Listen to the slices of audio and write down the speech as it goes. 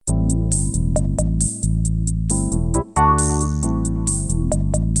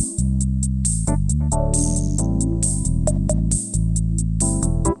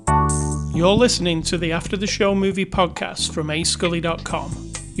You're listening to the After the Show Movie Podcast from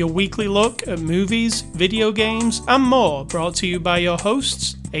ascully.com. Your weekly look at movies, video games, and more, brought to you by your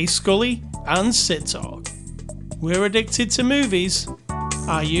hosts, A Scully and Sid Talk. We're addicted to movies.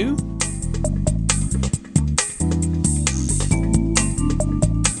 Are you?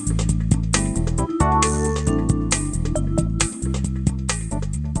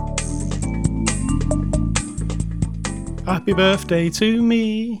 Happy birthday to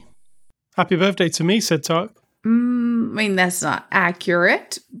me. Happy birthday to me, Sid Talk. I mean, that's not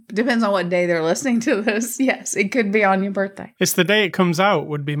accurate. Depends on what day they're listening to this. Yes, it could be on your birthday. It's the day it comes out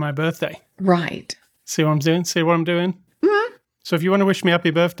would be my birthday. Right. See what I'm doing? See what I'm doing? Mm-hmm. So if you want to wish me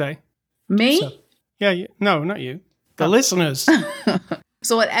happy birthday. Me? No, not you. The listeners.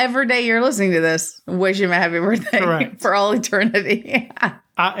 So whatever day you're listening to this, wish him a happy birthday. Correct. For all eternity. At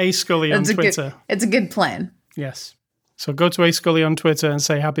A Scully on Twitter. It's a good plan. Yes. So go to A Scully on Twitter and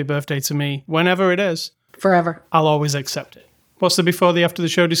say happy birthday to me whenever it is. Forever. I'll always accept it. What's the before the after the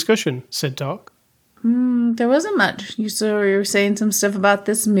show discussion, Sid Talk? There wasn't much. You were saying some stuff about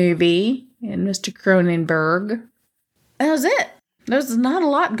this movie and Mr. Cronenberg. That was it. There's not a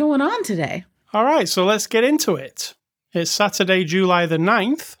lot going on today. All right, so let's get into it. It's Saturday, July the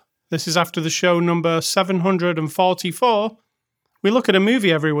 9th. This is after the show number 744. We look at a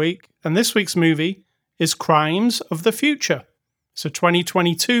movie every week, and this week's movie is Crimes of the Future. It's a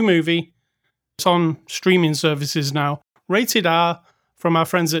 2022 movie. It's on streaming services now. Rated R from our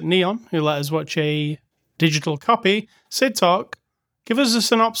friends at Neon, who let us watch a digital copy. Sid Talk, give us a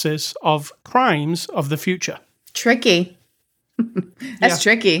synopsis of Crimes of the Future. Tricky. That's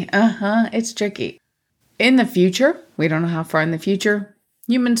tricky. It's tricky. In the future, we don't know how far in the future,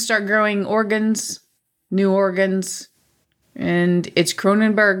 humans start growing organs, new organs, and it's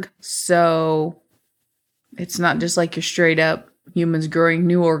Cronenberg, so it's not just like your straight up humans growing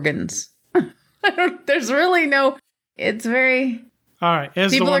new organs. There's really no, it's very... All right,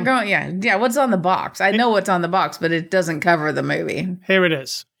 here's people the one. are going, yeah, what's on the box? I know what's on the box, but it doesn't cover the movie. Here it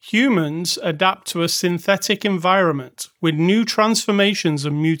is. Humans adapt to a synthetic environment with new transformations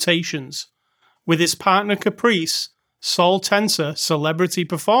and mutations. With his partner Caprice, Saul Tenser, celebrity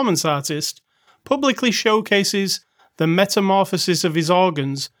performance artist, publicly showcases the metamorphosis of his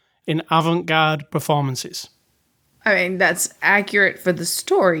organs in avant-garde performances. I mean, that's accurate for the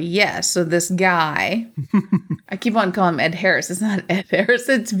story, yes. So this guy, I keep on calling him Ed Harris. It's not Ed Harris,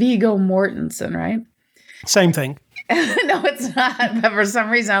 it's Viggo Mortensen, right? Same thing. No, it's not. But for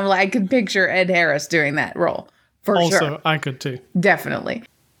some reason, I'm like, I could picture Ed Harris doing that role. For sure. Also, I could too. Definitely.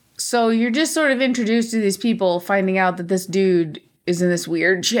 So you're just sort of introduced to these people, finding out that this dude is in this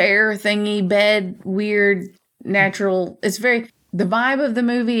weird chair thingy, bed, weird, natural. It's very... The vibe of the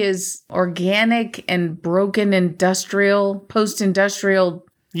movie is organic and broken industrial, post-industrial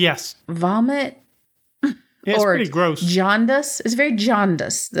Yes. vomit. Yeah, it's pretty gross. Jaundice. It's very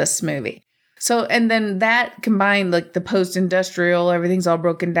jaundice, this movie. So, and then that combined, like the post-industrial, everything's all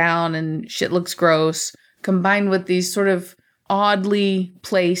broken down and shit looks gross, combined with these sort of oddly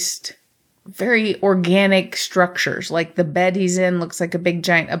placed, very organic structures. Like the bed he's in looks like a big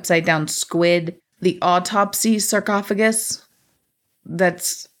giant upside down squid. The autopsy sarcophagus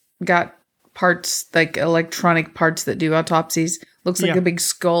that's got parts, like electronic parts that do autopsies. Looks like a big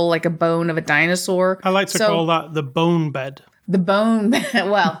skull, like a bone of a dinosaur. I like to call that the bone bed. The bone bed.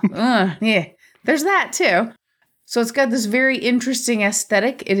 Well, yeah, there's that too. So it's got this very interesting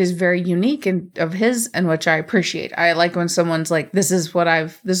aesthetic. It is very unique and of his, and which I appreciate. I like when someone's like, this is what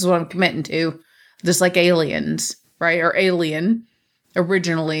I'm committing to. Just like Aliens, right? Or Alien.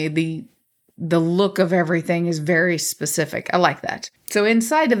 Originally, the look of everything is very specific. I like that. So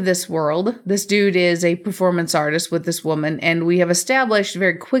inside of this world, this dude is a performance artist with this woman, and we have established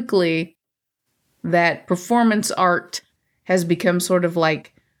very quickly that performance art has become sort of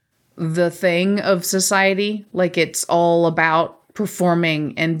like the thing of society. Like it's all about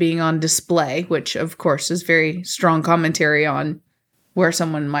performing and being on display, which of course is very strong commentary on where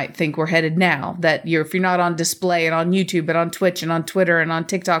someone might think we're headed now, that if you're not on display and on YouTube and on Twitch and on Twitter and on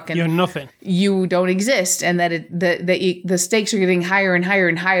TikTok, and you're nothing, you don't exist, and that the stakes are getting higher and higher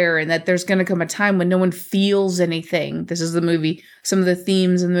and higher, and that there's going to come a time when no one feels anything. This is the movie. Some of the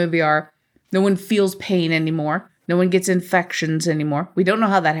themes in the movie are no one feels pain anymore. No one gets infections anymore. We don't know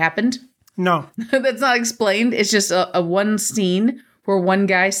how that happened. No. That's not explained. It's just a one scene where one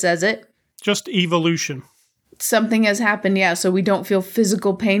guy says it. Just evolution. Something has happened, yeah, so we don't feel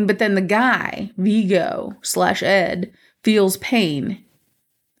physical pain. But then the guy, Viggo/Ed, feels pain,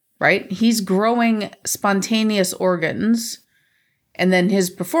 right? He's growing spontaneous organs, And then his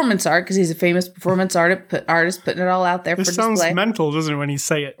performance art, because he's a famous performance artist putting it all out there This for display. sounds mental, doesn't it, when you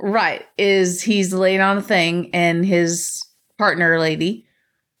say it? Right. Is he's laying on a thing and his partner lady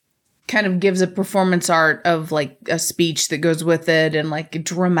kind of gives a performance art of like a speech that goes with it and like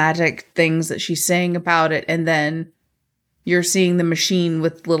dramatic things that she's saying about it. And then you're seeing the machine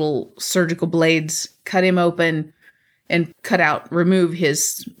with little surgical blades cut him open and remove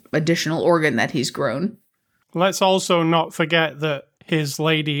his additional organ that he's grown. Let's also not forget that his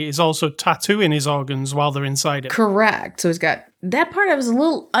lady is also tattooing his organs while they're inside him. Correct. So he's got that part I was a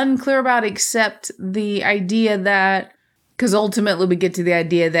little unclear about, except the idea that, because ultimately we get to the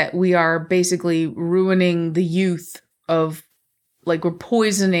idea that we are basically ruining the youth of, like, we're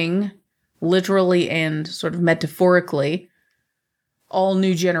poisoning, literally and sort of metaphorically, all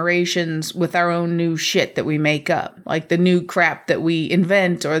new generations with our own new shit that we make up. Like the new crap that we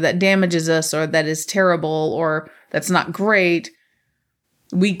invent or that damages us or that is terrible or that's not great.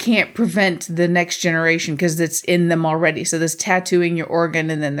 We can't prevent the next generation because it's in them already. So this tattooing your organ,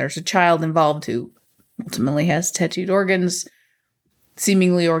 and then there's a child involved who ultimately has tattooed organs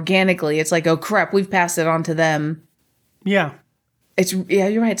seemingly organically. It's like, oh crap, we've passed it on to them. Yeah.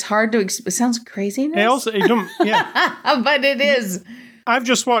 You're right. It's hard to, it sounds crazy. It don't, yeah. But it is. I've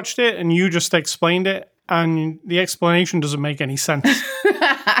just watched it and you just explained it and the explanation doesn't make any sense.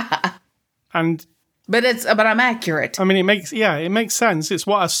 But I'm accurate. I mean, it makes sense. It's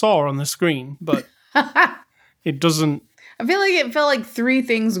what I saw on the screen, but it doesn't. I feel like it felt like three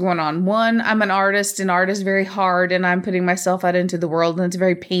things going on. One, I'm an artist and art is very hard and I'm putting myself out into the world and it's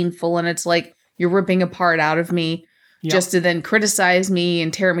very painful and it's like you're ripping a part out of me just to then criticize me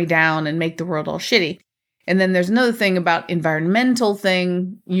and tear me down and make the world all shitty. And then there's another thing about environmental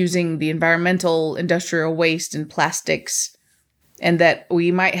thing, using the environmental industrial waste and plastics, and that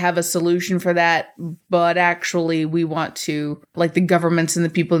we might have a solution for that, but actually we want to, like the governments and the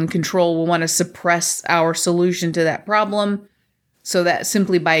people in control will want to suppress our solution to that problem, so that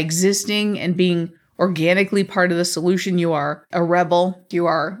simply by existing and being organically part of the solution, you are a rebel, you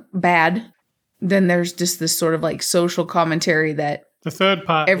are bad. Then there's just this sort of like social commentary that the third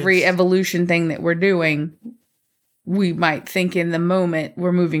part, every evolution thing that we're doing, we might think in the moment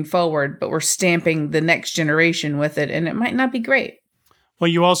we're moving forward, but we're stamping the next generation with it, and it might not be great. Well,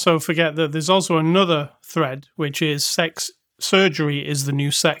 you also forget that there's also another thread, which is sex surgery is the new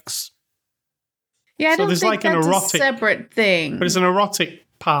sex. Yeah, I don't think like that's a separate thing. But it's an erotic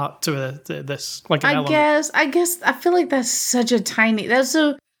part to this, like an element. I guess I feel like that's such a tiny. That's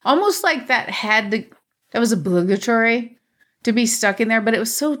almost like that was obligatory to be stuck in there, but it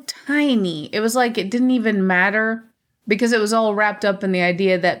was so tiny. It was like it didn't even matter because it was all wrapped up in the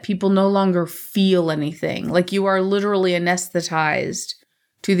idea that people no longer feel anything. Like you are literally anesthetized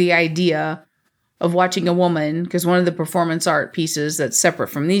to the idea of watching a woman, because one of the performance art pieces that's separate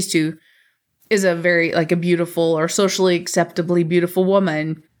from these two is a very, like, a beautiful or socially acceptably beautiful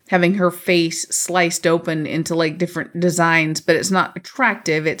woman having her face sliced open into like different designs, but it's not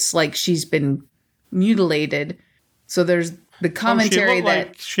attractive. It's like she's been mutilated. So there's the commentary she looked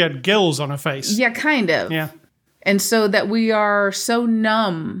like she had gills on her face. Yeah, kind of. Yeah. And so that we are so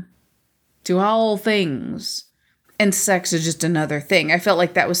numb to all things, and sex is just another thing. I felt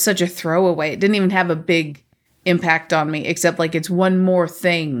like that was such a throwaway. It didn't even have a big impact on me, except like it's one more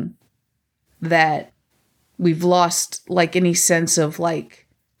thing that we've lost, like any sense of like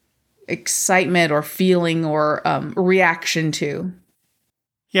excitement or feeling or reaction to.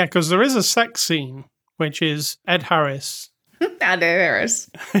 Yeah, because there is a sex scene, which is Ed Harris. Not Ed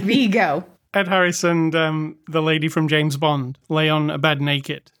Harris. Vigo. Ed Harris and the lady from James Bond lay on a bed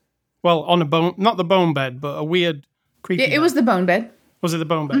naked. Well, on a bone, not the bone bed, but a weird, creepy bed. It was the bone bed. Was it the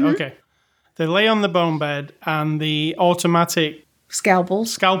bone bed? Mm-hmm. Okay. They lay on the bone bed and the automatic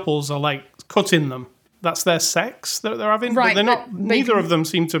scalpels are like cutting them. That's their sex that they're having? Right. But they're not, neither of them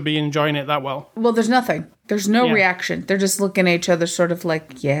seem to be enjoying it that well. Well, there's nothing. There's no reaction. They're just looking at each other sort of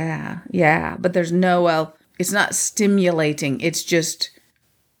like, yeah. But there's no, it's not stimulating. It's just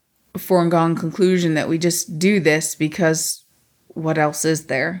a foregone conclusion that we just do this because what else is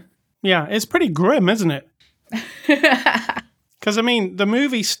there? Yeah, it's pretty grim, isn't it? Because, I mean, the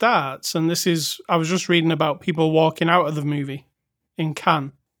movie starts, and I was just reading about people walking out of the movie in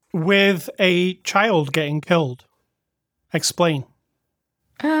Cannes with a child getting killed. Explain.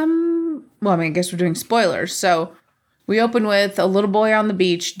 Well, I mean, I guess we're doing spoilers. So we open with a little boy on the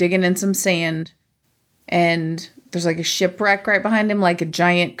beach digging in some sand, and there's like a shipwreck right behind him, like a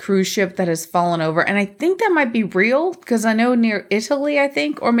giant cruise ship that has fallen over. And I think that might be real because I know near Italy, I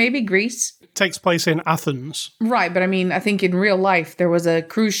think, or maybe Greece. It takes place in Athens. Right, but I mean, I think in real life, there was a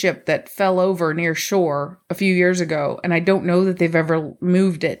cruise ship that fell over near shore a few years ago, and I don't know that they've ever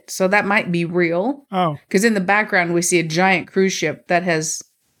moved it. So that might be real. Oh. Because in the background, we see a giant cruise ship that has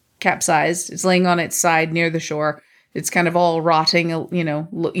capsized. It's laying on its side near the shore. It's kind of all rotting, you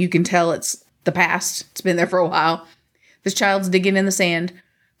know, you can tell it's the past. It's been there for a while. This child's digging in the sand.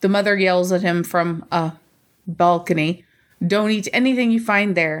 The mother yells at him from a balcony, "Don't eat anything you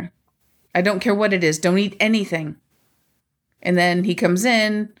find there. I don't care what it is. Don't eat anything." And then he comes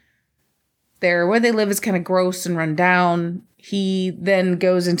in. There, where they live is kind of gross and run down. He then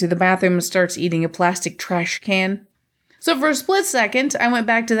goes into the bathroom and starts eating a plastic trash can. So for a split second, I went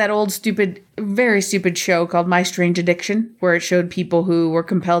back to that old stupid, very stupid show called My Strange Addiction, where it showed people who were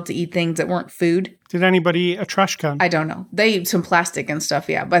compelled to eat things that weren't food. Did anybody eat a trash can? I don't know. They eat some plastic and stuff,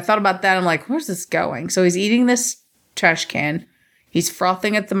 yeah. But I thought about that. I'm like, where's this going? So he's eating this trash can. He's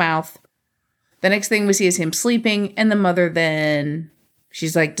frothing at the mouth. The next thing we see is him sleeping. And the mother then,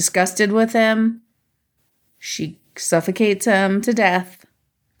 she's like disgusted with him. She suffocates him to death.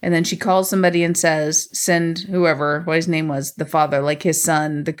 And then she calls somebody and says, send whoever, what his name was, the father, like his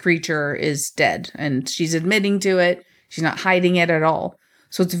son, the creature is dead. And she's admitting to it. She's not hiding it at all.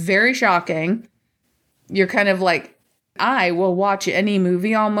 So it's very shocking. You're kind of like, I will watch any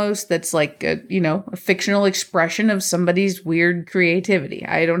movie almost that's like a, you know, a fictional expression of somebody's weird creativity.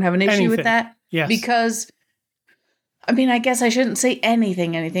 I don't have an issue with that. Yes. Because, I mean, I guess I shouldn't say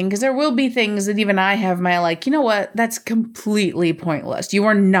anything, because there will be things that even I have my, like, you know what, that's completely pointless. You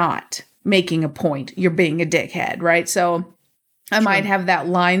are not making a point. You're being a dickhead, right? So I might have that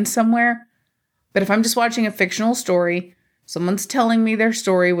line somewhere. But if I'm just watching a fictional story, someone's telling me their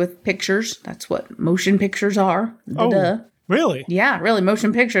story with pictures. That's what motion pictures are. Oh, really? Yeah, really.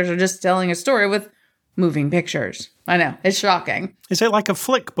 Motion pictures are just telling a story with moving pictures. I know. It's shocking. Is it like a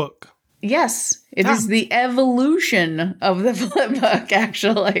flick book? Yes, it is the evolution of the flip book,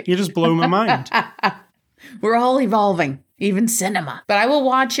 actually. You just blow my mind. We're all evolving, even cinema. But I will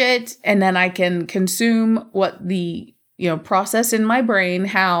watch it, and then I can consume what the, you know, process in my brain,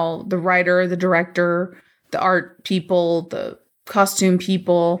 how the writer, the director, the art people, the costume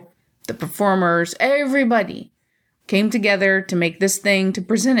people, the performers, everybody came together to make this thing, to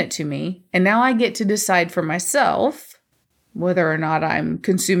present it to me. And now I get to decide for myself whether or not I'm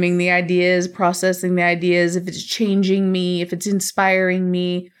consuming the ideas, processing the ideas, if it's changing me, if it's inspiring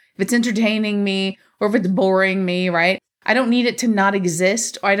me, if it's entertaining me, or if it's boring me, right? I don't need it to not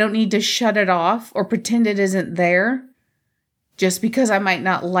exist, or I don't need to shut it off or pretend it isn't there just because I might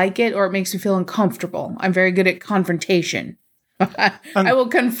not like it or it makes me feel uncomfortable. I'm very good at confrontation. I will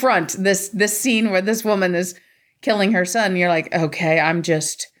confront this scene where this woman is killing her son. You're like, okay,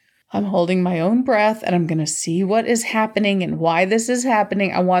 I'm holding my own breath and I'm going to see what is happening and why this is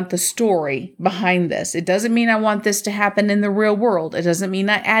happening. I want the story behind this. It doesn't mean I want this to happen in the real world. It doesn't mean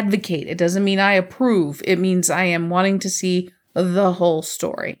I advocate. It doesn't mean I approve. It means I am wanting to see the whole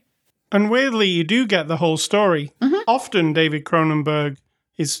story. And weirdly, you do get the whole story. Mm-hmm. Often David Cronenberg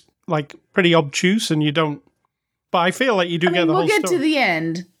is like pretty obtuse and you don't, but I feel like you do get the whole story. We'll get to the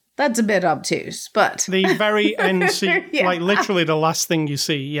end. That's a bit obtuse, but the very end, like literally the last thing you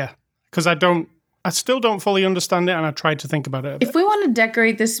see, yeah. Because I still don't fully understand it, and I tried to think about it a bit. If we want to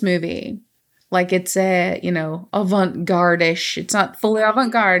decorate this movie like it's a, you know, avant-garde-ish, it's not fully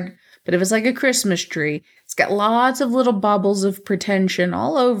avant-garde, but if it's like a Christmas tree, it's got lots of little bubbles of pretension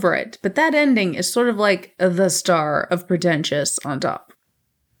all over it. But that ending is sort of like the star of pretentious on top.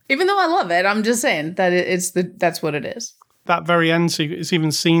 Even though I love it, I'm just saying that that's what it is. That very end, it's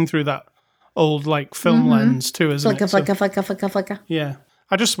even seen through that old like film lens too, isn't it? Flicka. Yeah.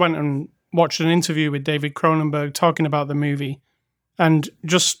 I just went and watched an interview with David Cronenberg talking about the movie, and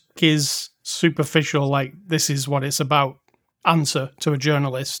just his superficial, like, this is what it's about answer to a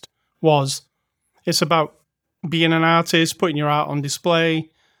journalist was, it's about being an artist, putting your art on display,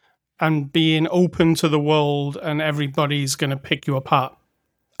 and being open to the world, and everybody's going to pick you apart.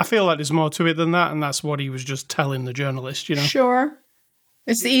 I feel like there's more to it than that, and that's what he was just telling the journalist, you know? Sure.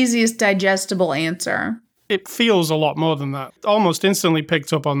 It's the easiest digestible answer. It feels a lot more than that. Almost instantly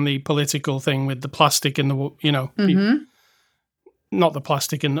picked up on the political thing with the plastic in the, you know, not the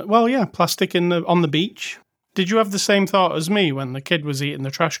plastic in the, well, yeah, plastic on the beach. Did you have the same thought as me when the kid was eating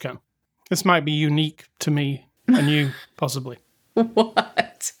the trash can? This might be unique to me and you, possibly.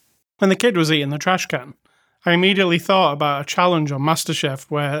 What? When the kid was eating the trash can, I immediately thought about a challenge on MasterChef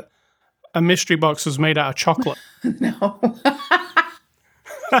where a mystery box was made out of chocolate. No.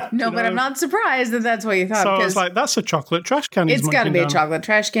 No, but I'm not surprised that that's what you thought. So I was like, that's a chocolate trash can. It's got to be a chocolate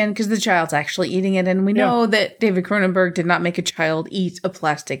trash can because the child's actually eating it. And we know that David Cronenberg did not make a child eat a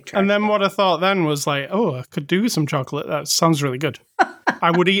plastic trash can. And then what I thought then was like, oh, I could do some chocolate. That sounds really good.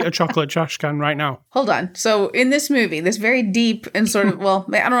 I would eat a chocolate trash can right now. Hold on. So in this movie, this very deep and sort of, well,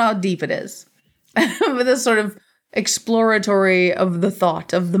 I don't know how deep it is, but this sort of exploratory of the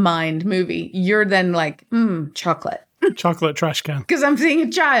thought of the mind movie, you're then like, chocolate. Chocolate trash can. Because I'm seeing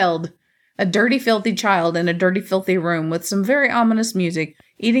a child, a dirty, filthy child in a dirty, filthy room with some very ominous music,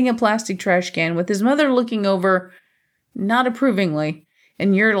 eating a plastic trash can with his mother looking over, not approvingly.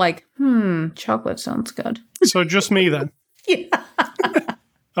 And you're like, chocolate sounds good. So just me then. Yeah.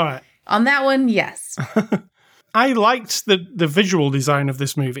 All right. On that one, yes. I liked the visual design of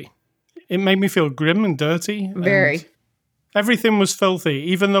this movie. It made me feel grim and dirty. Very. And everything was filthy,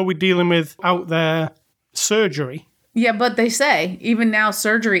 even though we're dealing with out there surgery. Yeah, but they say, even now,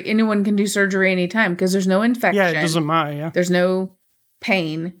 surgery, anyone can do surgery anytime because there's no infection. Yeah, it doesn't matter, yeah. There's no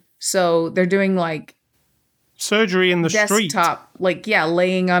pain. So they're doing like surgery in the street. Like,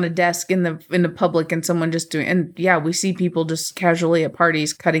 laying on a desk in the public and someone just doing, and we see people just casually at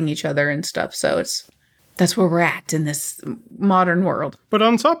parties cutting each other and stuff. So that's where we're at in this modern world. But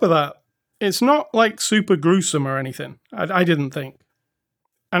on top of that, it's not like super gruesome or anything. I didn't think.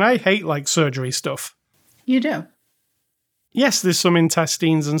 And I hate like surgery stuff. You do? Yes, there's some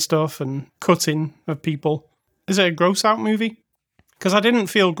intestines and stuff and cutting of people. Is it a gross out movie? Because I didn't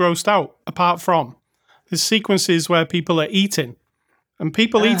feel grossed out apart from there's sequences where people are eating. And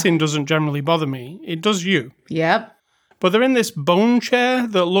people eating doesn't generally bother me. It does you. Yep. But they're in this bone chair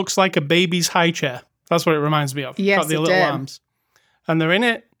that looks like a baby's high chair. That's what it reminds me of. Yes, got the little arms. And they're in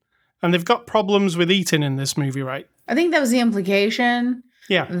it. And they've got problems with eating in this movie, right? I think that was the implication.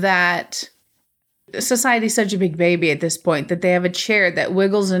 Yeah. That society's such a big baby at this point that they have a chair that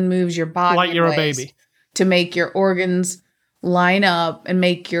wiggles and moves your body. Like you're a baby. To make your organs line up and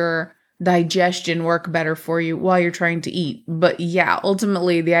make your digestion work better for you while you're trying to eat. But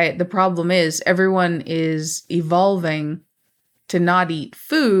ultimately the problem is everyone is evolving to not eat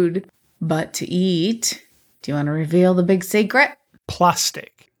food, but to eat. Do you want to reveal the big secret?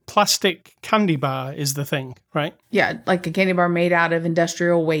 Plastic candy bar is the thing, right? Yeah, like a candy bar made out of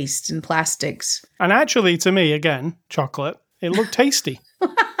industrial waste and plastics. And actually, to me, again, chocolate, it looked tasty.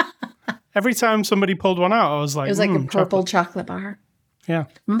 Every time somebody pulled one out, I was like, it was like a purple chocolate bar. Yeah.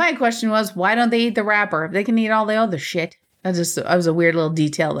 My question was, why don't they eat the wrapper? If they can eat all the other shit. That was a weird little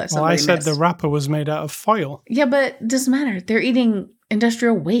detail that somebody missed. missed. The wrapper was made out of foil. Yeah, but it doesn't matter. They're eating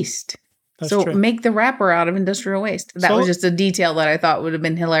industrial waste. That's true. Make the wrapper out of industrial waste. That was just a detail that I thought would have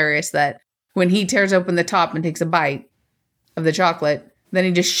been hilarious, that when he tears open the top and takes a bite of the chocolate, then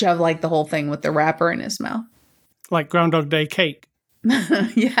he just shoved like the whole thing with the wrapper in his mouth. Like Groundhog Day cake.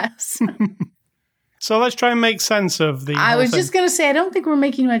 Yes. So let's try and make sense of the I whole was thing. just going to say, I don't think we're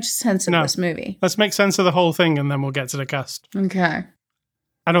making much sense of this movie. Let's make sense of the whole thing and then we'll get to the cast. Okay.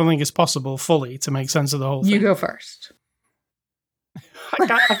 I don't think it's possible fully to make sense of the whole thing. You go first.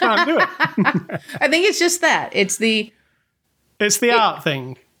 I can't do it. I think it's just that. It's the art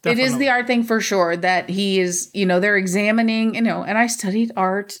thing. Definitely. It is the art thing for sure, that he is, they're examining, and I studied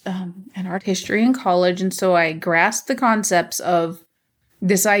art and art history in college. And so I grasped the concepts of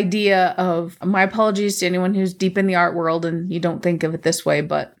this idea of, my apologies to anyone who's deep in the art world and you don't think of it this way,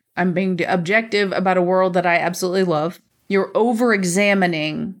 but I'm being objective about a world that I absolutely love. You're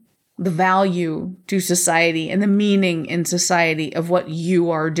over-examining the value to society and the meaning in society of what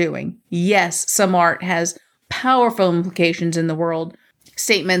you are doing. Yes, some art has powerful implications in the world.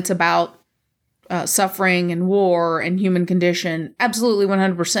 Statements about suffering and war and human condition, absolutely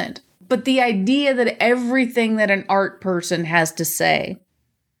 100%. But the idea that everything that an art person has to say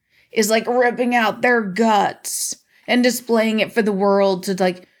is like ripping out their guts and displaying it for the world to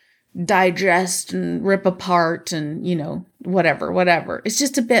like digest and rip apart and, whatever. It's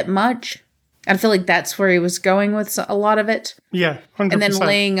just a bit much. I feel like that's where he was going with a lot of it. Yeah, 100%. And then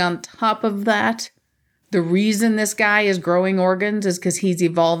laying on top of that, the reason this guy is growing organs is because he's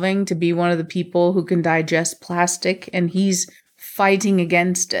evolving to be one of the people who can digest plastic, and he's fighting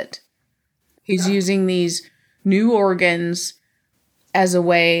against it. He's using these new organs as a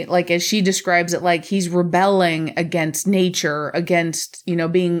way, like as she describes it, like he's rebelling against nature, against,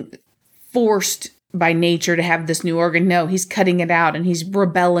 being forced by nature to have this new organ. No, he's cutting it out and he's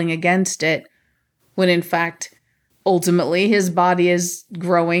rebelling against it, when in fact, ultimately his body is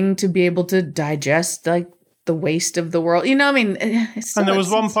growing to be able to digest like the waste of the world. And there was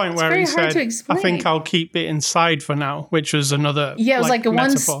one point where he said, I think I'll keep it inside for now, which was another it was like a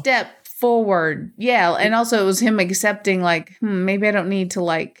metaphor. one step forward. Yeah, and also it was him accepting, like, maybe I don't need to,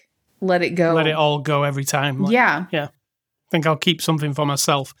 like, let it go. Let it all go every time. Like, yeah. Yeah. I think I'll keep something for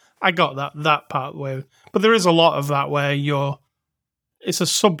myself. I got that part where, but there is a lot of that where it's a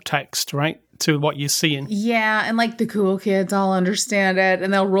subtext, right, to what you're seeing. Yeah, and like the cool kids all understand it,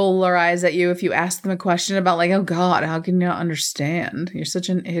 and they'll roll their eyes at you if you ask them a question about, like, oh God, how can you not understand? You're such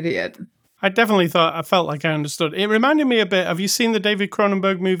an idiot. I felt like I understood. It reminded me a bit, have you seen the David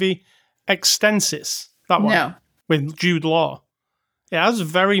Cronenberg movie Extensis? That one? No. With Jude Law. It has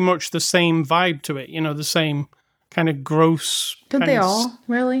very much the same vibe to it, the same kind of gross. Don't they all,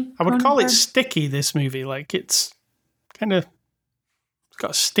 really? I would call it Cronenberg? sticky, this movie. Like, it's kind of, it's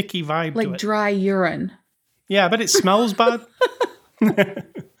got a sticky vibe to Like it. dry urine. Yeah, but it smells bad.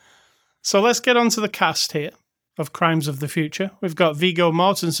 So let's get on to the cast here of Crimes of the Future. We've got Viggo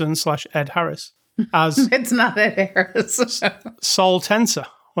Mortensen / Ed Harris as It's not Ed Harris. Saul Tenser.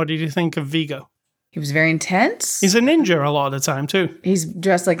 What did you think of Viggo? He was very intense. He's a ninja a lot of the time, too. He's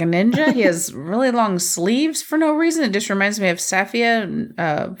dressed like a ninja. He has really long sleeves for no reason. It just reminds me of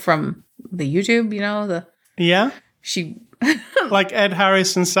Safia from the YouTube, Yeah? she... Like Ed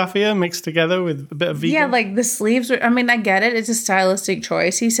Harris and Safia mixed together with a bit of Viggo? Yeah, like the sleeves. I mean, I get it. It's a stylistic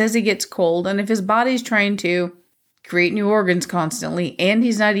choice. He says he gets cold, and if his body's trying to create new organs constantly, and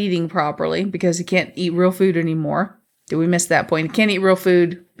he's not eating properly because he can't eat real food anymore. Did we miss that point? He can't eat real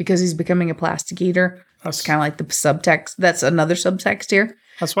food because he's becoming a plastic eater. That's kind of like the subtext. That's another subtext here.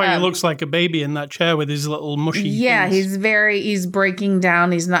 That's why he looks like a baby in that chair with his little mushy Yeah, things. he's breaking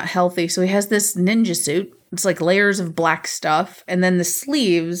down. He's not healthy. So he has this ninja suit. It's like layers of black stuff. And then the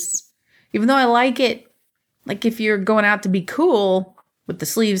sleeves, even though I like it, like if you're going out to be cool with the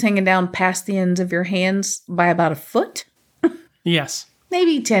sleeves hanging down past the ends of your hands by about a foot, Yes.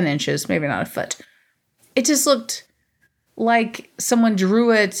 maybe 10 inches, maybe not a foot. It just looked like someone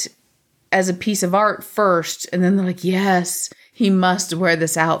drew it as a piece of art first. And then they're like, yes, he must wear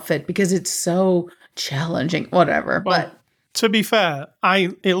this outfit because it's so challenging, whatever. Well, but to be fair,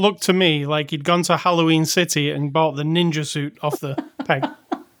 it looked to me like he'd gone to Halloween City and bought the ninja suit off the peg.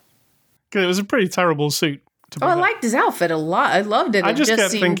 Because it was a pretty terrible suit. I liked his outfit a lot. I loved it. I It just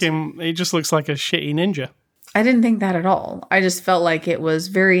kept seemed- thinking he just looks like a shitty ninja. I didn't think that at all. I just felt like it was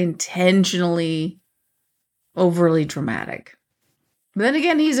very intentionally overly dramatic. But then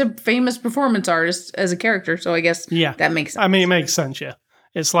again, he's a famous performance artist as a character, so I guess that makes sense. I mean, it makes sense, yeah.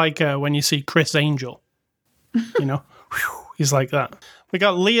 It's like when you see Chris Angel, whew, he's like that. We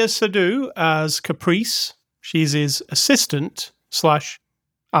got Leah Sadu as Caprice. She's his assistant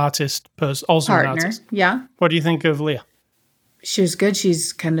 / artist, also an Partner, artist. yeah. What do you think of Leah? She was good.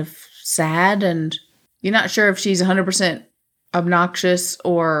 She's kind of sad, and you're not sure if she's 100% obnoxious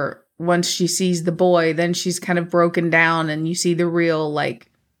or once she sees the boy, then she's kind of broken down and you see the real,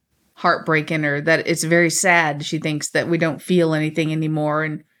 like, heartbreak in her, that it's very sad. She thinks that we don't feel anything anymore,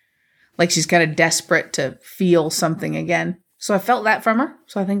 and like she's kind of desperate to feel something again. So I felt that from her.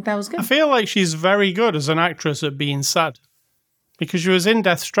 So I think that was good. I feel like she's very good as an actress at being sad. Because she was in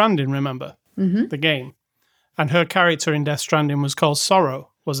Death Stranding, remember? Mm-hmm. The game. And her character in Death Stranding was called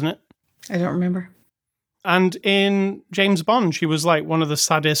Sorrow, wasn't it? I don't remember. And in James Bond, she was like one of the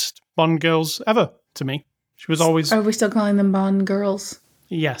saddest Bond girls ever to me. She was always... Are we still calling them Bond girls?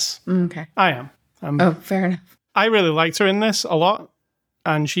 Yes. Okay. I am. Oh, fair enough. I really liked her in this a lot.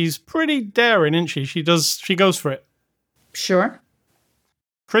 And she's pretty daring, isn't she? She goes for it. Sure.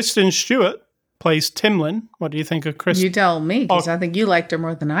 Kristen Stewart plays Timlin. What do you think of Kristen? You tell me, because I think you liked her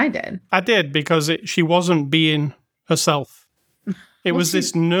more than I did. I did, because she wasn't being herself. It was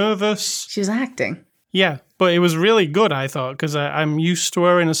this nervous... She was acting. Yeah, but it was really good, I thought, because I'm used to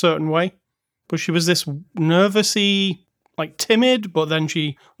her in a certain way. But she was this nervousy, like timid, but then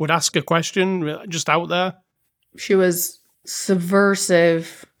she would ask a question just out there. She was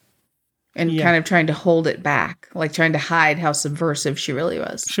subversive and kind of trying to hold it back, like trying to hide how subversive she really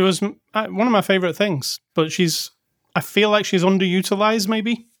was. She was one of my favorite things, but I feel like she's underutilized,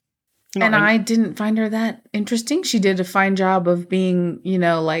 maybe. I didn't find her that interesting. She did a fine job of being,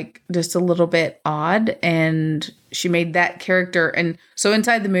 like just a little bit odd, and she made that character. And so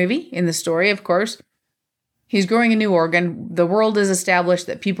inside the movie, in the story, of course, he's growing a new organ. The world is established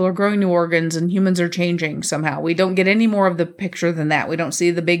that people are growing new organs and humans are changing somehow. We don't get any more of the picture than that. We don't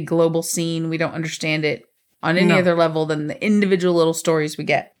see the big global scene. We don't understand it on any other level than the individual little stories we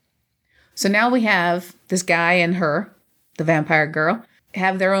get. So now we have this guy and her, the vampire girl,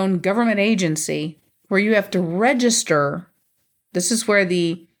 have their own government agency where you have to register. This is where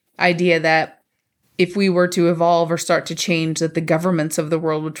the idea that if we were to evolve or start to change, that the governments of the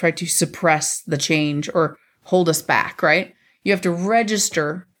world would try to suppress the change or hold us back, right? You have to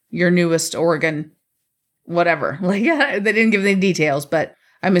register your newest organ, whatever. Like, they didn't give any details, but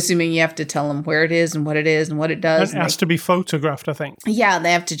I'm assuming you have to tell them where it is and what it is and what it does. It has to be photographed, I think. Yeah,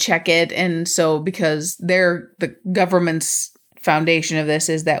 they have to check it. And so because the government's foundation of this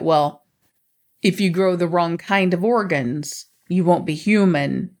is that, well, if you grow the wrong kind of organs, you won't be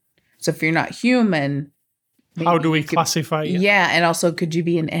human. So if you're not human, how do we classify you? Yeah, and also could you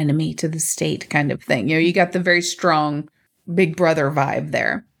be an enemy to the state kind of thing? You know, you got the very strong Big Brother vibe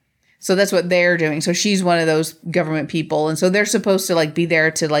there. So that's what they're doing. So she's one of those government people. And so they're supposed to like be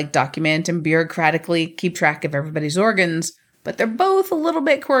there to like document and bureaucratically keep track of everybody's organs. But they're both a little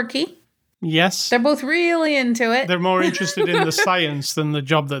bit quirky. Yes. They're both really into it. They're more interested in the science than the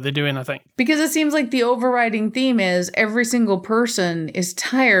job that they're doing, I think. Because it seems like the overriding theme is every single person is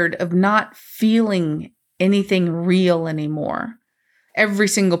tired of not feeling anything real anymore. Every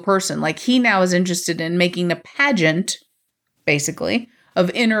single person. Like he now is interested in making a pageant, basically, of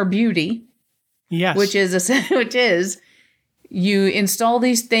inner beauty. Yes. Which is you install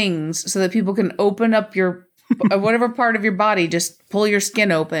these things so that people can open up your whatever part of your body, just pull your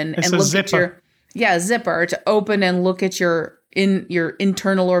skin open it's and look at zipper. a zipper to open and look at your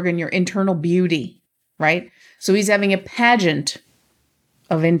internal organ, your internal beauty, right? So he's having a pageant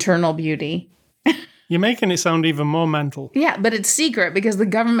of internal beauty. You're making it sound even more mental. Yeah, but it's secret because the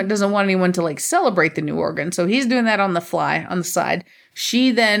government doesn't want anyone to like celebrate the new organ. So he's doing that on the fly, on the side.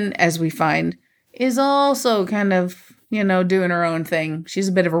 She then, as we find, is also kind of, doing her own thing. She's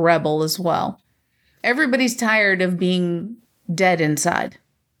a bit of a rebel as well. Everybody's tired of being dead inside.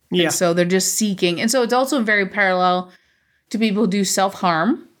 Yeah. And so they're just seeking. And so it's also very parallel to people who do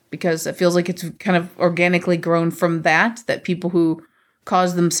self-harm because it feels like it's kind of organically grown from that people who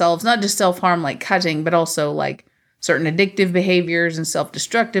cause themselves, not just self-harm like cutting, but also like certain addictive behaviors and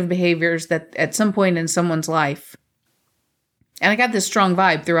self-destructive behaviors that at some point in someone's life. And I got this strong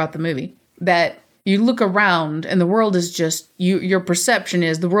vibe throughout the movie that you look around and the world is just, your perception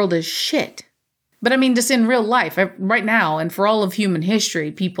is the world is shit. But I mean, just in real life, right now, and for all of human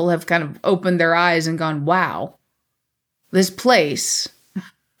history, people have kind of opened their eyes and gone, wow, this place,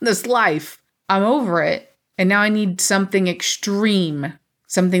 this life, I'm over it. And now I need something extreme,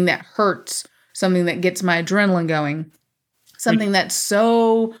 something that hurts, something that gets my adrenaline going, something that's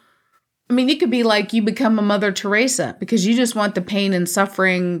so... I mean, it could be like you become a Mother Teresa because you just want the pain and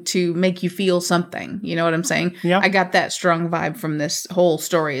suffering to make you feel something. You know what I'm saying? Yeah. I got that strong vibe from this whole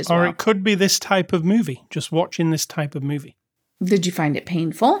story as well. Or it could be this type of movie, just watching this type of movie. Did you find it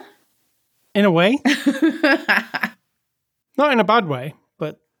painful? In a way. Not in a bad way,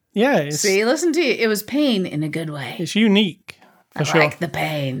 but yeah. See, listen to you. It was pain in a good way. It's unique, for sure. I like the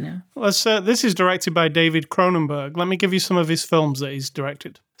pain. This is directed by David Cronenberg. Let me give you some of his films that he's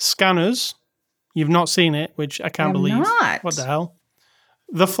directed. Scanners. You've not seen it, which I can't believe. Not. What the hell?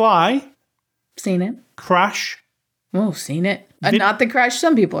 The Fly. Seen it. Crash. Oh, seen it. Not the Crash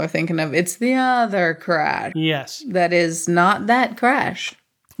some people are thinking of. It's the other Crash. Yes. That is not that Crash.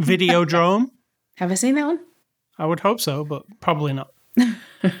 Videodrome. Have I seen that one? I would hope so, but probably not.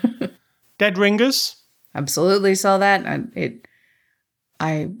 Dead Ringers. Absolutely saw that.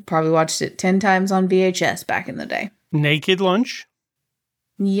 I probably watched it 10 times on VHS back in the day. Naked Lunch.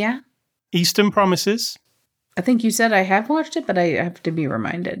 Yeah. Eastern Promises. I think you said I have watched it, but I have to be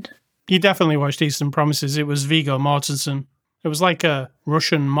reminded. You definitely watched Eastern Promises. It was Viggo Mortensen. It was like a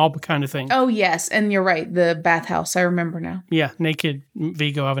Russian mob kind of thing. Oh, yes. And you're right. The bathhouse. I remember now. Yeah, naked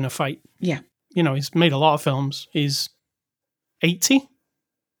Viggo having a fight. Yeah. He's made a lot of films. He's 80.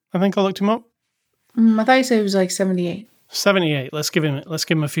 I think I looked him up. I thought you said he was like 78. 78. Let's give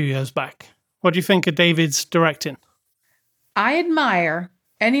him a few years back. What do you think of David's directing? I admire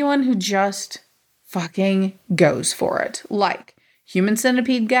anyone who just fucking goes for it. Like Human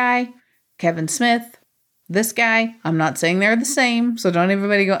Centipede guy, Kevin Smith, this guy. I'm not saying they're the same, so don't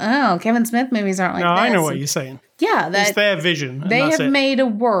everybody go, oh, Kevin Smith movies aren't like No, this. I know what you're saying. Yeah. It's their vision. They have made a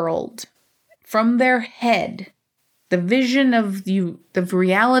world from their head. The vision of the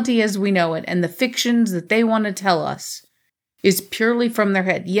reality as we know it and the fictions that they want to tell us is purely from their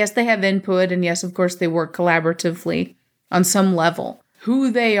head. Yes, they have input, and yes, of course, they work collaboratively on some level.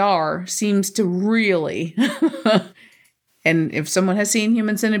 Who they are seems to really... And if someone has seen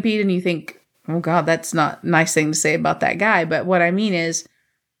Human Centipede and you think, oh God, that's not a nice thing to say about that guy, but what I mean is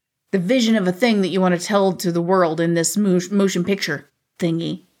the vision of a thing that you want to tell to the world in this motion picture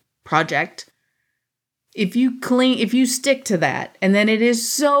thingy project... If you stick to that, and then it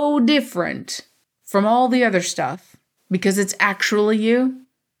is so different from all the other stuff, because it's actually you,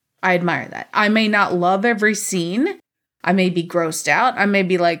 I admire that. I may not love every scene. I may be grossed out. I may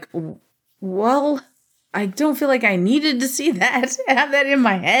be like, well, I don't feel like I needed to see that, have that in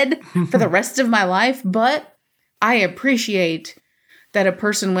my head for the rest of my life, but I appreciate that a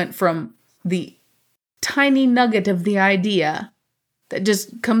person went from the tiny nugget of the idea that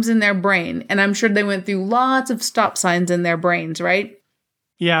just comes in their brain, and I'm sure they went through lots of stop signs in their brains, right?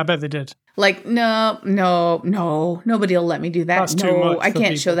 Yeah, I bet they did. Like, no, nobody will let me do that. That's too much I for can't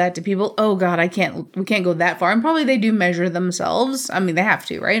people. show that to people. Oh God, we can't go that far. And probably they do measure themselves. I mean, they have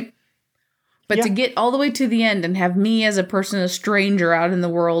to, right? But Yeah. to get all the way to the end and have me as a person, a stranger out in the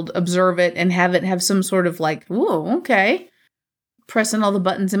world, observe it and have it have some sort of like, whoa, okay. Pressing all the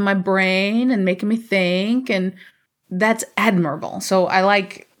buttons in my brain and making me think. And that's admirable. So I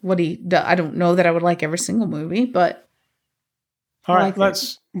like what he does. I don't know that I would like every single movie, but All I right, like it.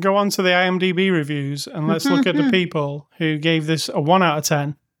 let's go on to the IMDb reviews and let's look at the people who gave this a 1 out of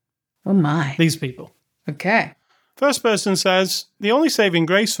 10. oh my. These people. Okay. First person says, the only saving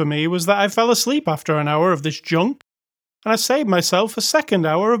grace for me was that I fell asleep after an hour of this junk, and I saved myself a second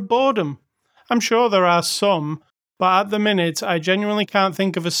hour of boredom. I'm sure there are some, but at the minute I genuinely can't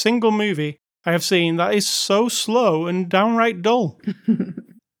think of a single movie I have seen that is so slow and downright dull.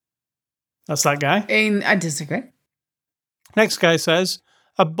 That's that guy. And I disagree. Next guy says,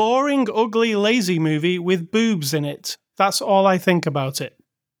 a boring, ugly, lazy movie with boobs in it. That's all I think about it.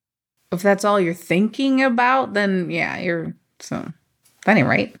 If that's all you're thinking about, then yeah, that ain't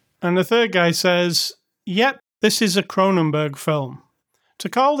right. And the third guy says, yep, this is a Cronenberg film. To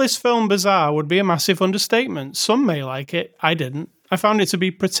call this film bizarre would be a massive understatement. Some may like it. I didn't. I found it to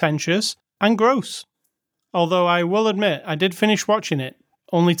be pretentious and gross. Although I will admit, I did finish watching it,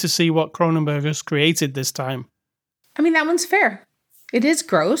 only to see what Cronenberg has created this time. I mean, that one's fair. It is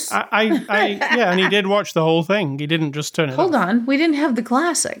gross. Yeah, and he did watch the whole thing. He didn't just turn it Hold off. on. We didn't have the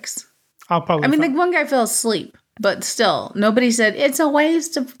classics. I'll probably I mean, find- the one guy fell asleep, but still, nobody said, it's a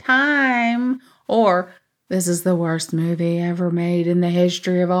waste of time. Or, this is the worst movie ever made in the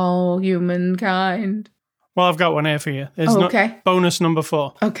history of all humankind. Well, I've got one here for you. It's Oh, okay. Bonus number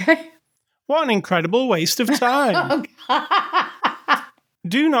 4. Okay. What an incredible waste of time.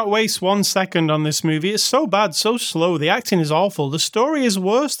 Do not waste 1 second on this movie. It's so bad, so slow. The acting is awful. The story is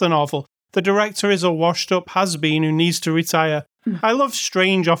worse than awful. The director is a washed-up has-been who needs to retire. I love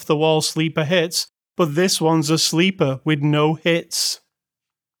strange off-the-wall sleeper hits, but this one's a sleeper with no hits.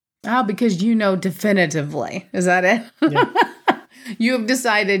 Oh, because you know definitively. Is that it? Yeah. You have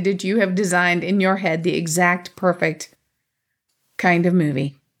decided that you have designed in your head the exact perfect kind of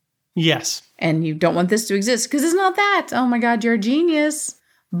movie. Yes. And you don't want this to exist because it's not that. Oh my God, you're a genius.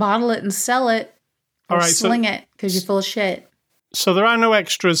 Bottle it and sell it. Or All right, so- sling it because you're full of shit. So there are no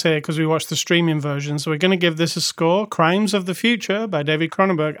extras here because we watched the streaming version. So we're going to give this a score. Crimes of the Future by David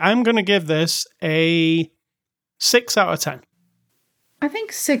Cronenberg. I'm going to give this a 6 out of 10. I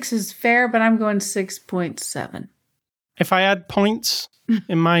think 6 is fair, but I'm going 6.7. If I had points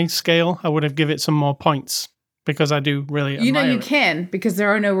in my scale, I would have given it some more points because I do really You know admire you it. can because there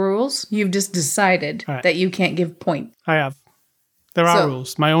are no rules. You've just decided All right. that you can't give point. I have. There are So-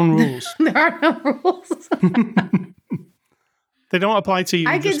 rules, my own rules. There are no rules. They don't apply to you.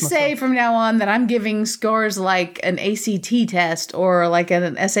 I could just say myself. from now on that I'm giving scores like an ACT test or like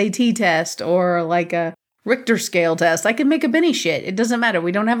an SAT test or like a Richter scale test. I can make up any shit. It doesn't matter.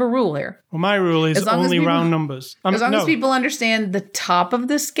 We don't have a rule here. Well, my rule is As long as only people- round numbers. As long no, as people understand the top of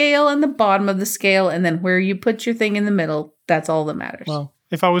the scale and the bottom of the scale and then where you put your thing in the middle, that's all that matters. Well,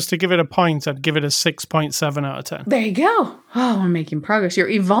 if I was to give it a point, I'd give it a 6.7 out of 10. There you go. Oh, we're making progress. You're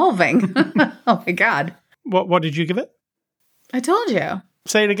evolving. Oh my God. What did you give it? I told you.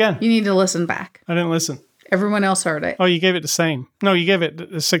 Say it again. You need to listen back. I didn't listen. Everyone else heard it. Oh, you gave it the same. No, you gave it a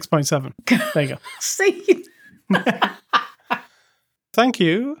 6.7. There you go. See? Thank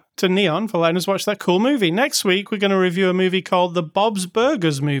you to Neon for letting us watch that cool movie. Next week, we're going to review a movie called The Bob's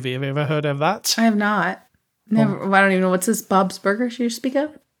Burgers Movie. Have you ever heard of that? I have not. Never. I don't even know. What's this Bob's Burgers you speak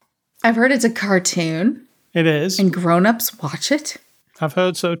of? I've heard it's a cartoon It is. and grown-ups watch it. I've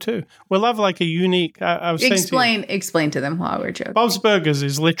heard so too. We'll have like a unique... I was saying to you, Explain to them while we're joking. Bob's Burgers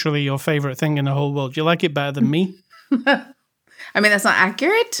is literally your favorite thing in the whole world. You like it better than me? I mean, that's not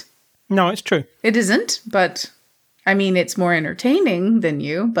accurate. No, it's true. It isn't, but I mean, it's more entertaining than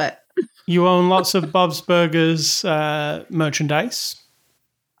you, but You own lots of Bob's Burgers merchandise.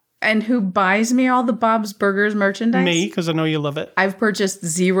 and who buys me all the Bob's Burgers merchandise? Me, because I know you love it. I've purchased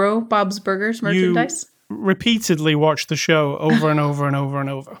 0 Bob's Burgers merchandise. Repeatedly watch the show over and over and over and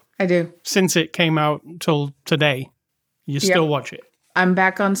over. I do. Since it came out till today, you still watch it. I'm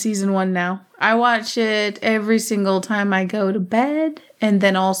back on season 1 now. I watch it every single time I go to bed. And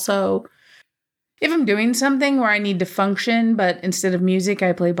then also, if I'm doing something where I need to function, but instead of music,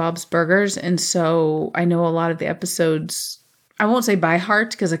 I play Bob's Burgers. And so I know a lot of the episodes, I won't say by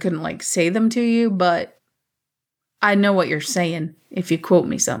heart because I couldn't like say them to you, but I know what you're saying if you quote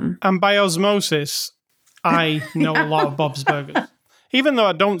me something. And by osmosis, I know a lot of Bob's Burgers. Even though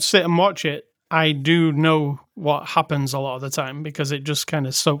I don't sit and watch it, I do know what happens a lot of the time because it just kind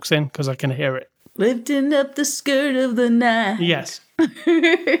of soaks in because I can hear it. Lifting up the skirt of the night. Yes.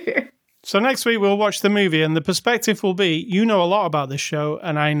 So next week we'll watch the movie and the perspective will be, you know a lot about this show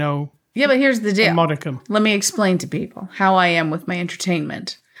and I know Yeah, but here's the deal. a modicum. Let me explain to people how I am with my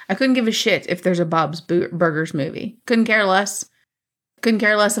entertainment. I couldn't give a shit if there's a Bob's Burgers movie. Couldn't care less. Couldn't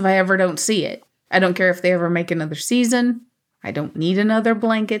care less if I ever don't see it. I don't care if they ever make another season. I don't need another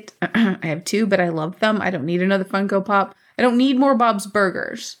blanket. I have 2, but I love them. I don't need another Funko Pop. I don't need more Bob's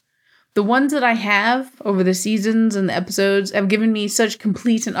Burgers. The ones that I have over the seasons and the episodes have given me such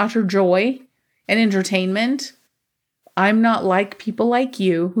complete and utter joy and entertainment. I'm not like people like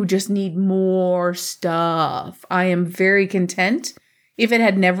you who just need more stuff. I am very content. If it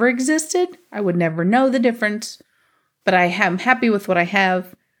had never existed, I would never know the difference. But I am happy with what I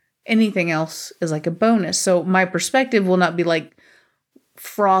have. Anything else is like a bonus. So my perspective will not be like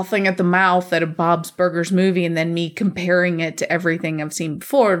frothing at the mouth at a Bob's Burgers movie and then me comparing it to everything I've seen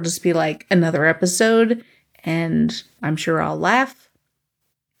before. It'll just be like another episode and I'm sure I'll laugh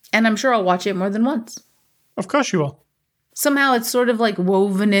and I'm sure I'll watch it more than once. Of course you will. Somehow it's sort of like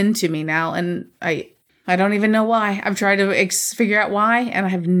woven into me now and I don't even know why. I've tried to figure out why and I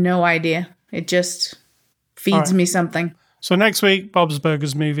have no idea. It just feeds me something. So next week, Bob's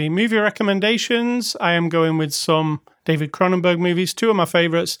Burgers movie. Movie recommendations, I am going with some David Cronenberg movies. 2 of my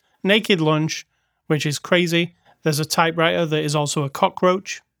favorites, Naked Lunch, which is crazy. There's a typewriter that is also a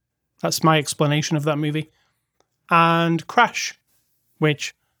cockroach. That's my explanation of that movie. And Crash,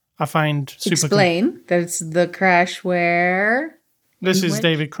 which I find super Explain. That's the crash where... This is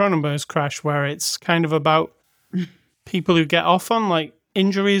David Cronenberg's Crash, where it's kind of about people who get off on like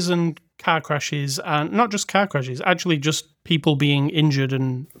injuries and car crashes, and not just car crashes, actually just people being injured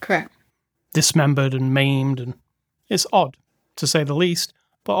and Correct. dismembered and maimed, and it's odd to say the least,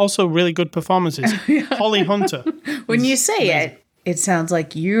 but also really good performances. Holly Hunter. When you say it sounds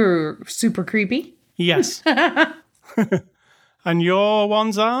like you're super creepy. Yes. And your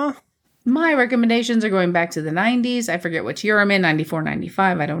ones are? My recommendations are going back to the 90s. I forget which year I'm in, 94,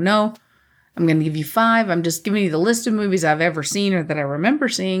 95, I don't know. I'm going to give you 5. I'm just giving you the list of movies I've ever seen or that I remember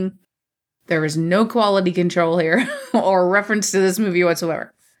seeing. There is no quality control here or reference to this movie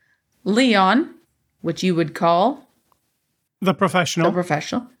whatsoever. Leon, which you would call... The Professional. The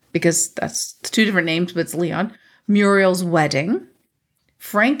Professional, because that's 2 different names, but it's Leon. Muriel's Wedding.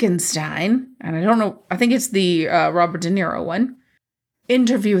 Frankenstein, and I don't know, I think it's the Robert De Niro one.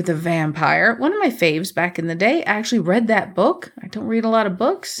 Interview with the Vampire, one of my faves back in the day. I actually read that book. I don't read a lot of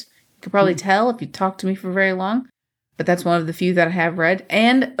books. You could probably tell if you talked to me for very long. But that's one of the few that I have read.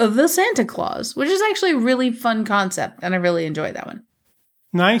 And The Santa Claus, which is actually a really fun concept. And I really enjoyed that one.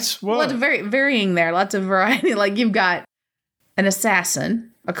 Nice. Well, Lots of varying there. Lots of variety. Like you've got an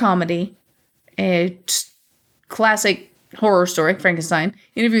assassin, a comedy, a classic horror story, Frankenstein.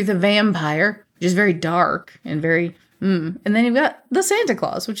 Interview with a Vampire, which is very dark and very... And then you've got The Santa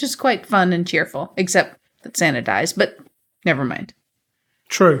Claus, which is quite fun and cheerful. Except that Santa dies. But never mind.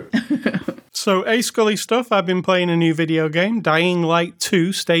 True. So, Scully stuff, I've been playing a new video game, Dying Light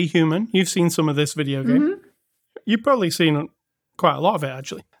 2, Stay Human. You've seen some of this video game. Mm-hmm. You've probably seen quite a lot of it,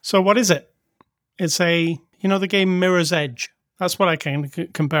 actually. So, what is it? It's the game Mirror's Edge. That's what I can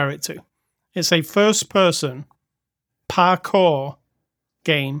compare it to. It's a first-person parkour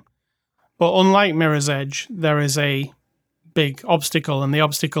game. But unlike Mirror's Edge, there is a big obstacle, and the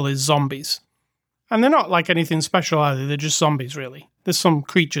obstacle is zombies. And they're not like anything special either, they're just zombies, really. There's some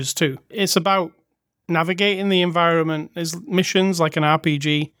creatures too. It's about navigating the environment. There's missions like an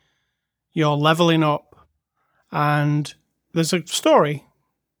RPG. You're leveling up. And there's a story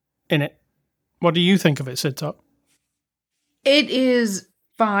in it. What do you think of it, Sid Top? It is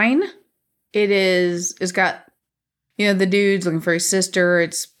fine. It's got, the dude's looking for his sister.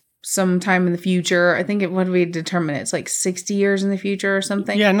 It's sometime in the future. I think what do we determine? It's like 60 years in the future or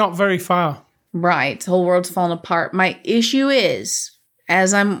something? Yeah, not very far. Right. The whole world's falling apart. My issue is,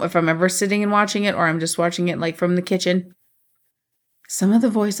 if I'm ever sitting and watching it, or I'm just watching it like from the kitchen, some of the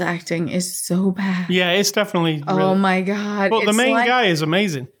voice acting is so bad. Yeah, it's definitely Oh my God. Well, the main guy is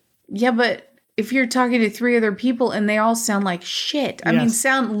amazing. Yeah, but if you're talking to 3 other people and they all sound like shit. I mean,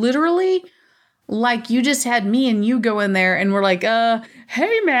 sound literally like you just had me and you go in there and we're like,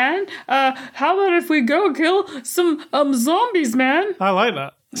 hey man, how about if we go kill some zombies, man? I like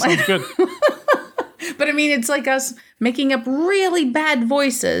that. Sounds good. But I mean, it's like us making up really bad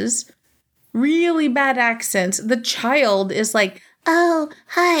voices, really bad accents. The child is like, oh,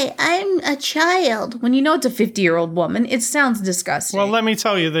 hi, I'm a child. When you know it's a 50-year-old woman, it sounds disgusting. Well, let me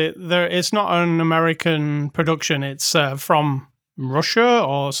tell you that it's not an American production. It's from Russia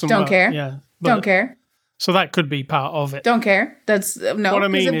or somewhere. Don't care. Yeah, Don't care. So that could be part of it. Don't care. That's no. What I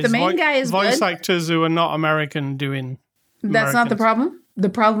mean if is the main guy is voice good, actors who are not American doing. that's not the problem. The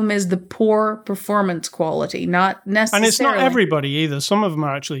problem is the poor performance quality, not necessarily. And it's not everybody either. Some of them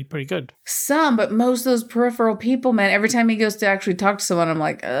are actually pretty good. Some, but most of those peripheral people, man, every time he goes to actually talk to someone, I'm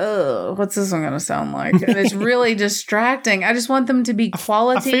like, oh, what's this one going to sound like? And it's really distracting. I just want them to be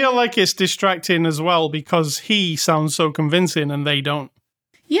quality. I feel like it's distracting as well because he sounds so convincing and they don't.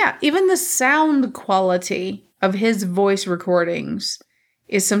 Yeah, even the sound quality of his voice recordings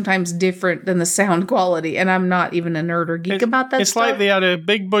is sometimes different than the sound quality, and I'm not even a nerd or geek about that It's stuff. like they had a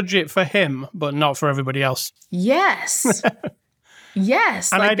big budget for him, but not for everybody else. Yes.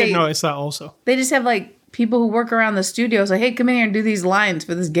 Yes. And like I did notice that also. They just have like people who work around the studios like, hey, come in here and do these lines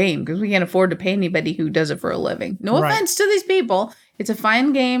for this game because we can't afford to pay anybody who does it for a living. No Right. offense to these people. It's a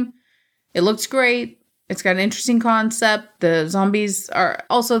fine game. It looks great. It's got an interesting concept. The zombies are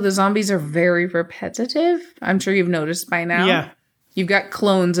very repetitive. I'm sure you've noticed by now. Yeah. You've got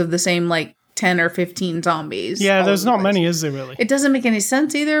clones of the same like 10 or 15 zombies. Yeah, all there's over the not place. many, is there really? It doesn't make any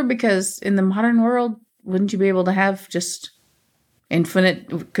sense either because in the modern world, wouldn't you be able to have just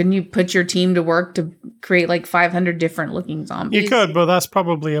infinite? Couldn't you put your team to work to create like 500 different looking zombies? You could, but that's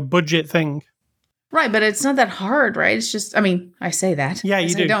probably a budget thing. Right, but it's not that hard, right? It's just, I mean, I say that. Yeah, you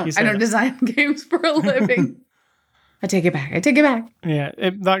Yes, do. I don't. You say I don't that. design games for a living. I take it back. Yeah,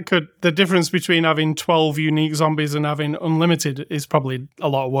 the difference between having 12 unique zombies and having unlimited is probably a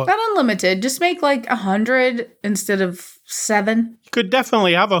lot of work. Not unlimited. Just make like 100 instead of 7. You could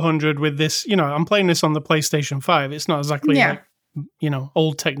definitely have 100 with this. I'm playing this on the PlayStation 5. It's not exactly like,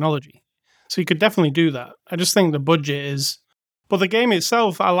 old technology. So you could definitely do that. I just think the budget is... But the game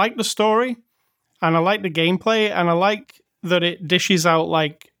itself, I like the story, and I like the gameplay, and I like that it dishes out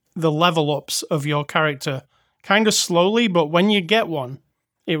like the level ups of your character kind of slowly, but when you get one,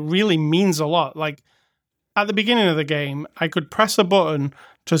 it really means a lot. Like, at the beginning of the game, I could press a button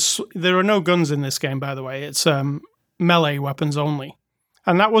to... There are no guns in this game, by the way. It's melee weapons only.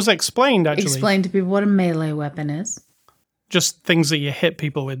 And that was explained, actually. Explain to people what a melee weapon is. Just things that you hit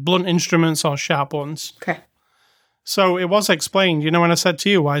people with, blunt instruments or sharp ones. Okay. So it was explained. When I said to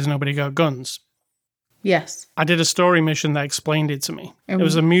you, why has nobody got guns? Yes. I did a story mission that explained it to me. It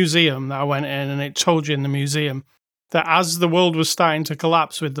was a museum that I went in, and it told you in the museum that as the world was starting to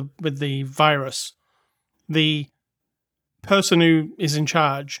collapse with the virus, the person who is in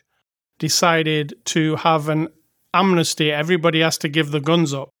charge decided to have an amnesty. Everybody has to give the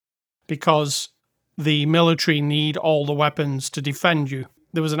guns up because the military need all the weapons to defend you.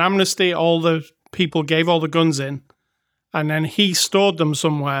 There was an amnesty. All the people gave all the guns in, and then he stored them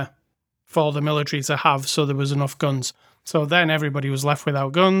somewhere for the military to have, so there was enough guns. So then everybody was left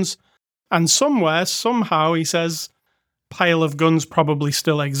without guns. And somewhere, somehow, he says, pile of guns probably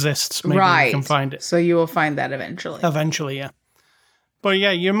still exists. Maybe right. we can find it. So you will find that eventually. Eventually, yeah. But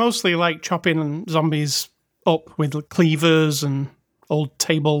yeah, you're mostly like chopping zombies up with cleavers and old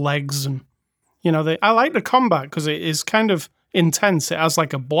table legs. And, I like the combat because it is kind of intense. It has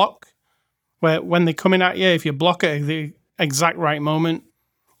like a block where when they're coming at you, if you block it at the exact right moment,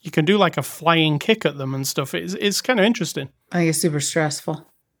 you can do like a flying kick at them and stuff. It's kind of interesting. I think it's super stressful.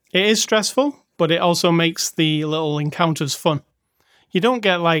 It is stressful, but it also makes the little encounters fun. You don't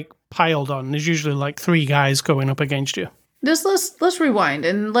get like piled on. There's usually like 3 guys going up against you. Just let's rewind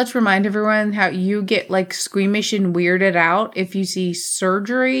and let's remind everyone how you get like squeamish and weirded out if you see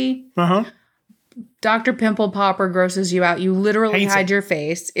surgery. Dr. Pimple Popper grosses you out. You literally hide your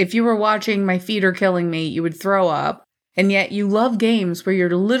face. If you were watching My Feet Are Killing Me, you would throw up. And yet you love games where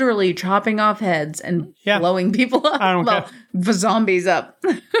you're literally chopping off heads and blowing people up. I don't care. The zombies up.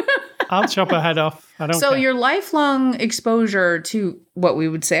 I'll chop a head off. I don't care. So your lifelong exposure to what we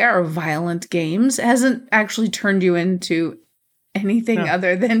would say are violent games hasn't actually turned you into anything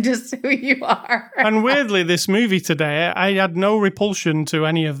other than just who you are. And weirdly, this movie today, I had no repulsion to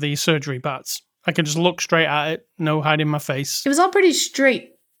any of the surgery parts. I could just look straight at it, no hiding my face. It was all pretty straight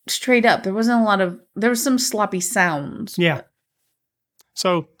up. There wasn't a lot of... There was some sloppy sounds. Yeah.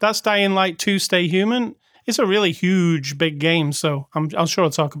 So that's Dying Light 2 Stay Human. It's a really huge, big game, so I'm sure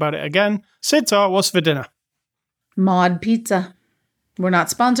I'll talk about it again. Sidtar, what's for dinner? Mod Pizza. We're not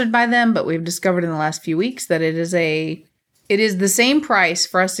sponsored by them, but we've discovered in the last few weeks that it is the same price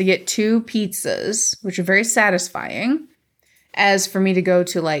for us to get 2 pizzas, which are very satisfying, as for me to go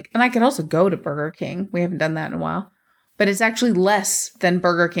to and I could also go to Burger King. We haven't done that in a while. But it's actually less than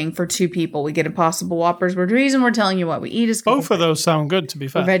Burger King for 2 people. We get Impossible Whoppers. But the reason we're telling you what we eat is both of those sound good, to be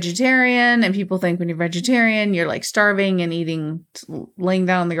fair. We're vegetarian, and people think when you're vegetarian, you're starving and laying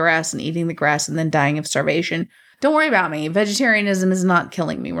down on the grass and eating the grass and then dying of starvation. Don't worry about me. Vegetarianism is not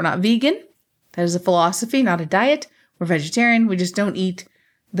killing me. We're not vegan. That is a philosophy, not a diet. We're vegetarian. We just don't eat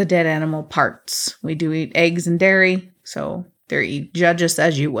the dead animal parts. We do eat eggs and dairy. So judge us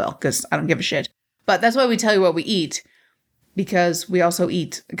as you will, because I don't give a shit. But that's why we tell you what we eat. Because we also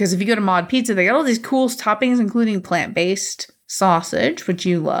eat. Because if you go to Mod Pizza, they got all these cool toppings, including plant-based sausage, which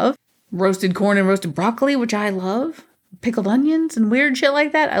you love. Roasted corn and roasted broccoli, which I love. Pickled onions and weird shit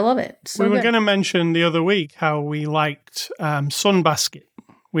like that. I love it. So we were going to mention the other week how we liked Sunbasket.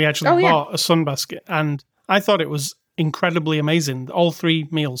 We actually bought a Sunbasket. And I thought it was incredibly amazing. All 3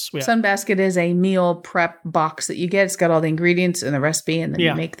 meals we had. Sunbasket is a meal prep box that you get. It's got all the ingredients and the recipe, and then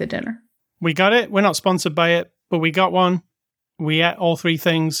you make the dinner. We got it. We're not sponsored by it, but we got one. We ate all 3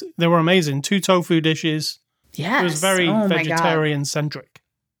 things. They were amazing. 2 tofu dishes. Yes. It was very vegetarian-centric.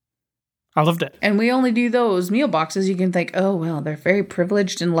 I loved it. And we only do those meal boxes. You can think, oh, well, they're very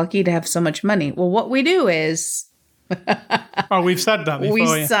privileged and lucky to have so much money. Well, what we do is... oh, we've said that before.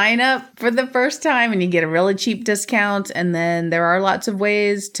 We sign up for the first time and you get a really cheap discount. And then there are lots of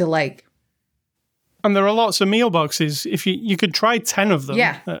ways to And there are lots of meal boxes. If you could try 10 of them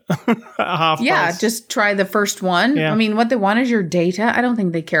at half price. Just try the first one. Yeah. I mean, what they want is your data. I don't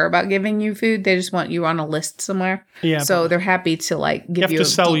think they care about giving you food. They just want you on a list somewhere. Yeah. So they're happy to give you have to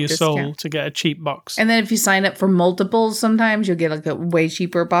sell your discount. soul to get a cheap box. And then if you sign up for multiples, sometimes you'll get a way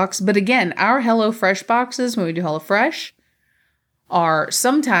cheaper box. But again, our HelloFresh boxes, when we do HelloFresh, are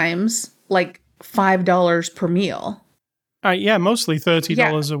sometimes $5 per meal. Mostly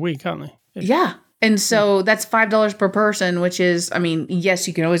 $30 a week, aren't they? Yeah. And so that's $5 per person, which is, I mean, yes,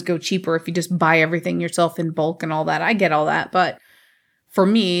 you can always go cheaper if you just buy everything yourself in bulk and all that. I get all that. But for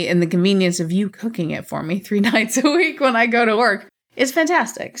me, and the convenience of you cooking it for me 3 nights a week when I go to work, it's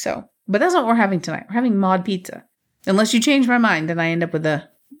fantastic. So, but that's not what we're having tonight. We're having Mod Pizza. Unless you change my mind and I end up with a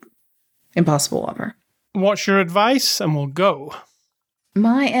Impossible Whopper. What's your advice? And we'll go.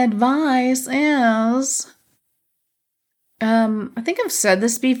 My advice is, I think I've said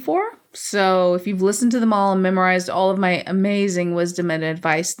this before. So if you've listened to them all and memorized all of my amazing wisdom and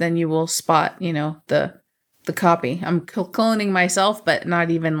advice, then you will spot, the copy. I'm cloning myself, but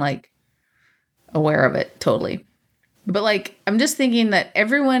not even aware of it totally. But I'm just thinking that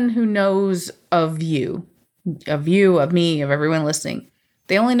everyone who knows of you, of me, of everyone listening,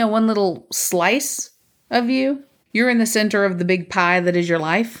 they only know one little slice of you. You're in the center of the big pie that is your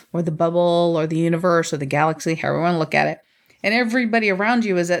life, or the bubble, or the universe, or the galaxy, however you want to look at it. And everybody around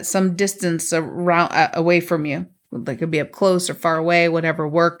you is at some distance away from you. They could be up close or far away, whatever,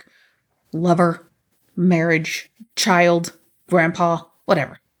 work, lover, marriage, child, grandpa,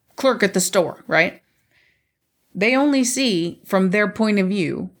 whatever. Clerk at the store, right? They only see, from their point of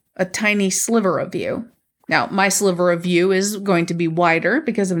view, a tiny sliver of you. Now, my sliver of you is going to be wider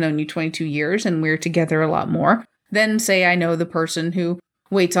because I've known you 22 years and we're together a lot more than, say, I know the person who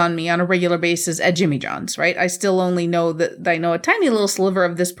waits on me on a regular basis at Jimmy John's, right? I still only know that I know a tiny little sliver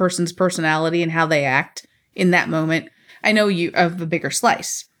of this person's personality and how they act in that moment. I know you of a bigger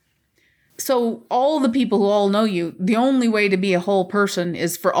slice. So all the people who all know you, the only way to be a whole person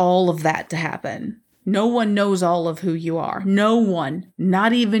is for all of that to happen. No one knows all of who you are. No one,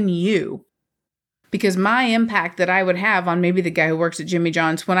 not even you. Because my impact that I would have on maybe the guy who works at Jimmy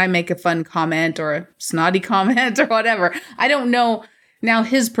John's when I make a fun comment or a snotty comment or whatever, I don't know. Now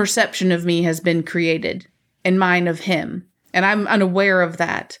his perception of me has been created and mine of him. And I'm unaware of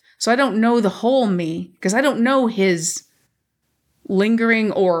that. So I don't know the whole me because I don't know his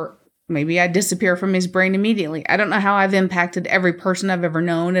lingering, or maybe I disappear from his brain immediately. I don't know how I've impacted every person I've ever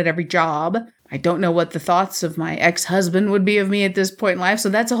known at every job. I don't know what the thoughts of my ex-husband would be of me at this point in life. So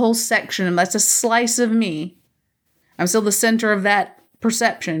that's a whole section, and that's a slice of me. I'm still the center of that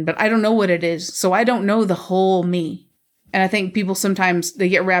perception, but I don't know what it is. So I don't know the whole me. And I think people sometimes, they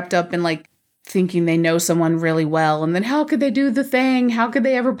get wrapped up in thinking they know someone really well. And then how could they do the thing? How could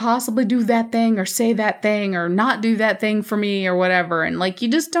they ever possibly do that thing or say that thing or not do that thing for me or whatever? And you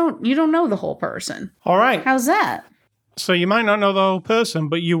don't know the whole person. All right. How's that? So you might not know the whole person,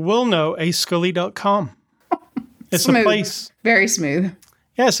 but you will know ascully.com. It's smooth. A place. Very smooth.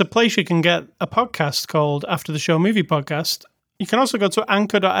 Yeah, it's a place you can get a podcast called After the Show Movie Podcast. You can also go to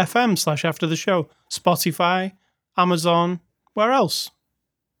anchor.fm/After the Show, Spotify, Amazon, where else?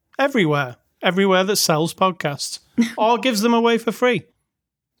 Everywhere. Everywhere that sells podcasts. Or gives them away for free.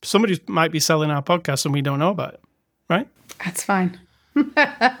 Somebody might be selling our podcast and we don't know about it, right? That's fine.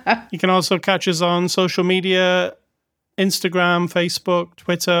 You can also catch us on social media, Instagram, Facebook,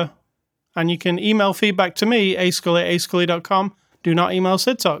 Twitter, and you can email feedback to me, ascully@ascully.com. Do not email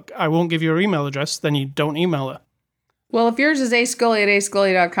SidTalk. I won't give you her email address, then you don't email her. Well, if yours is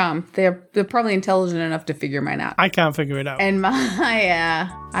ascully@ascully.com, they're probably intelligent enough to figure mine out. I can't figure it out. And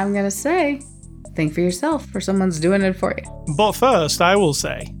I'm going to say, think for yourself, or someone's doing it for you. But first, I will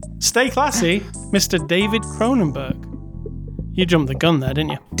say, stay classy, Mr. David Cronenberg. You jumped the gun there,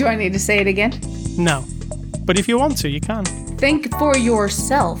 didn't you? Do I need to say it again? No. But if you want to, you can. Think for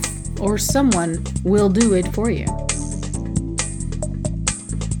yourself, or someone will do it for you.